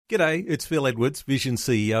G'day, it's Phil Edwards, Vision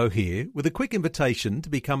CEO here, with a quick invitation to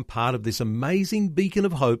become part of this amazing beacon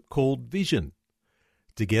of hope called Vision.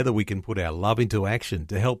 Together we can put our love into action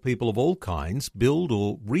to help people of all kinds build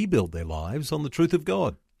or rebuild their lives on the truth of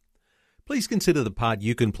God. Please consider the part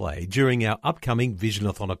you can play during our upcoming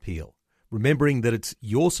Visionathon appeal, remembering that it's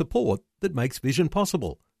your support that makes Vision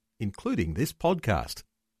possible, including this podcast.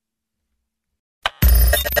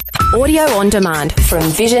 Audio on demand from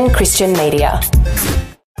Vision Christian Media.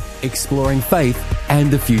 Exploring faith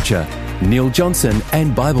and the future. Neil Johnson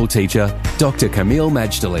and Bible teacher Dr. Kameel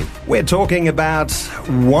Majdali. We're talking about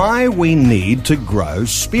why we need to grow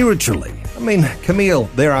spiritually. I mean,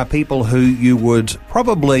 Kameel, there are people who you would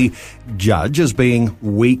probably judge as being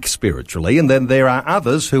weak spiritually, and then there are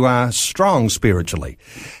others who are strong spiritually.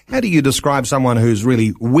 How do you describe someone who's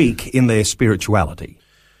really weak in their spirituality?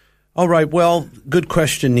 All right, well, good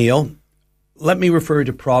question, Neil. Let me refer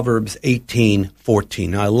to Proverbs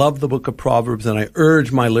 18:14. I love the book of Proverbs, and I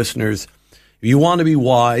urge my listeners, if you want to be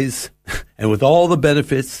wise and with all the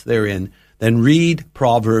benefits therein, then read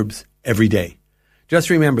Proverbs every day.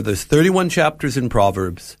 Just remember, there's 31 chapters in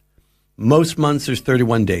Proverbs. Most months there's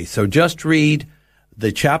 31 days. So just read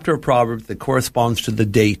the chapter of Proverbs that corresponds to the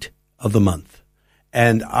date of the month.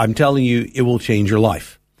 And I'm telling you, it will change your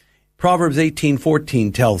life. Proverbs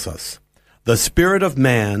 18:14 tells us, the spirit of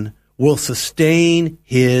man will sustain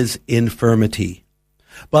his infirmity,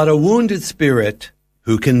 but a wounded spirit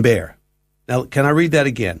who can bear? Now, can I read that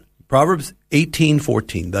again? Proverbs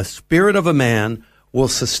 18:14. The spirit of a man will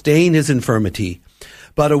sustain his infirmity,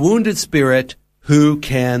 but a wounded spirit who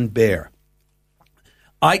can bear?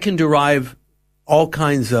 I can derive all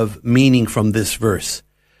kinds of meaning from this verse,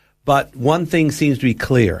 but one thing seems to be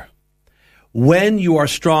clear. When you are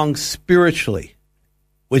strong spiritually,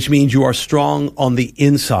 which means you are strong on the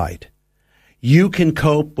inside, you can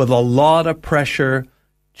cope with a lot of pressure,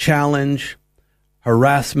 challenge,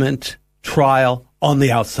 harassment, trial on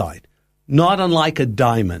the outside, not unlike a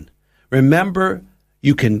diamond. Remember,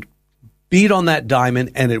 you can beat on that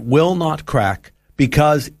diamond and it will not crack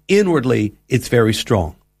because inwardly it's very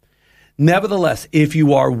strong. Nevertheless, if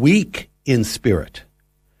you are weak in spirit,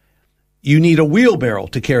 you need a wheelbarrow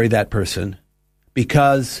to carry that person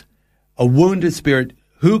because a wounded spirit,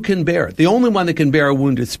 who can bear it? The only one that can bear a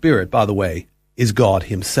wounded spirit, by the way, is God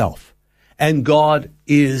himself. And God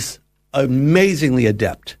is amazingly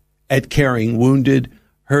adept at carrying wounded,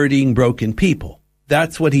 hurting, broken people.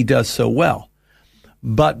 That's what he does so well.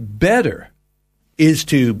 But better is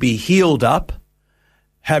to be healed up,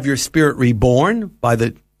 have your spirit reborn by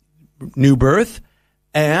the new birth,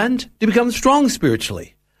 and to become strong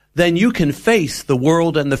spiritually. Then you can face the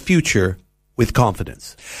world and the future with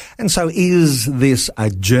confidence. And so is this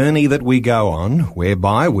a journey that we go on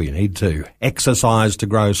whereby we need to exercise to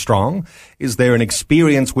grow strong? Is there an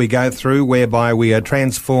experience we go through whereby we are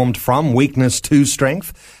transformed from weakness to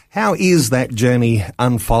strength? How is that journey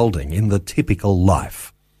unfolding in the typical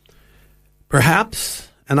life? Perhaps,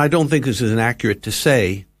 and I don't think this is inaccurate to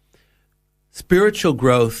say, spiritual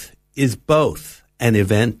growth is both an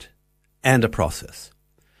event and a process.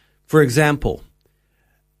 For example,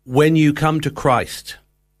 when you come to Christ,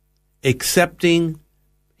 accepting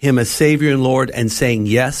him as Savior and Lord and saying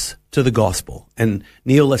yes to the gospel. And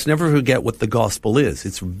Neil, let's never forget what the gospel is.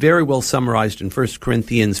 It's very well summarized in 1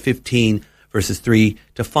 Corinthians 15, verses 3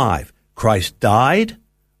 to 5. Christ died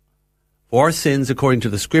for our sins according to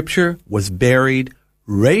the Scripture, was buried,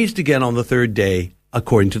 raised again on the third day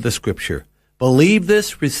according to the Scripture. Believe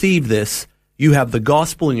this, receive this. You have the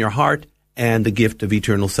gospel in your heart and the gift of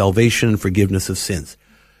eternal salvation and forgiveness of sins.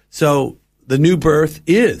 So the new birth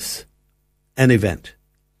is an event.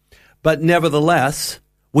 But nevertheless,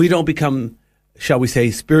 we don't become, shall we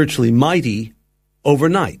say, spiritually mighty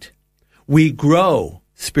overnight. We grow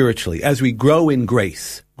spiritually as we grow in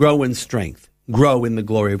grace, grow in strength, grow in the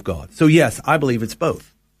glory of God. So yes, I believe it's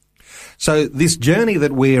both. So this journey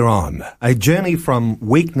that we're on, a journey from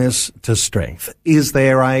weakness to strength, is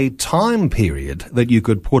there a time period that you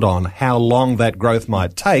could put on how long that growth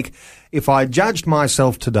might take? If I judged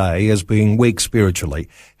myself today as being weak spiritually,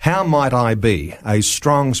 how might I be a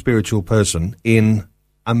strong spiritual person in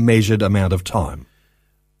a measured amount of time?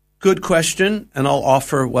 Good question, and I'll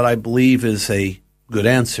offer what I believe is a good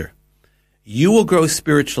answer. You will grow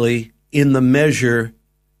spiritually in the measure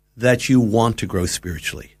that you want to grow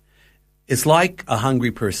spiritually. It's like a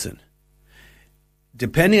hungry person.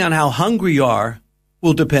 Depending on how hungry you are,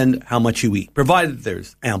 will depend how much you eat, provided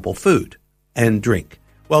there's ample food and drink.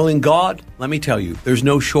 Well, in God, let me tell you, there's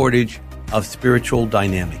no shortage of spiritual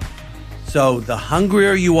dynamic. So the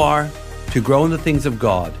hungrier you are to grow in the things of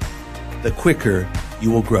God, the quicker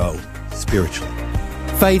you will grow spiritually.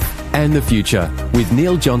 Faith and the Future with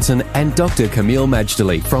Neil Johnson and Dr. Camille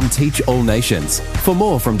Majdali from Teach All Nations. For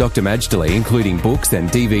more from Dr. Majdali, including books and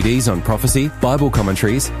DVDs on prophecy, Bible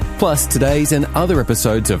commentaries, plus today's and other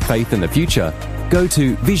episodes of Faith and the Future, go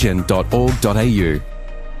to vision.org.au.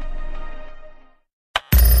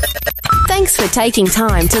 Thanks for taking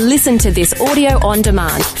time to listen to this audio on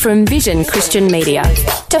demand from Vision Christian Media.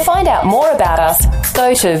 To find out more about us,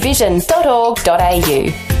 go to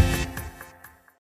vision.org.au.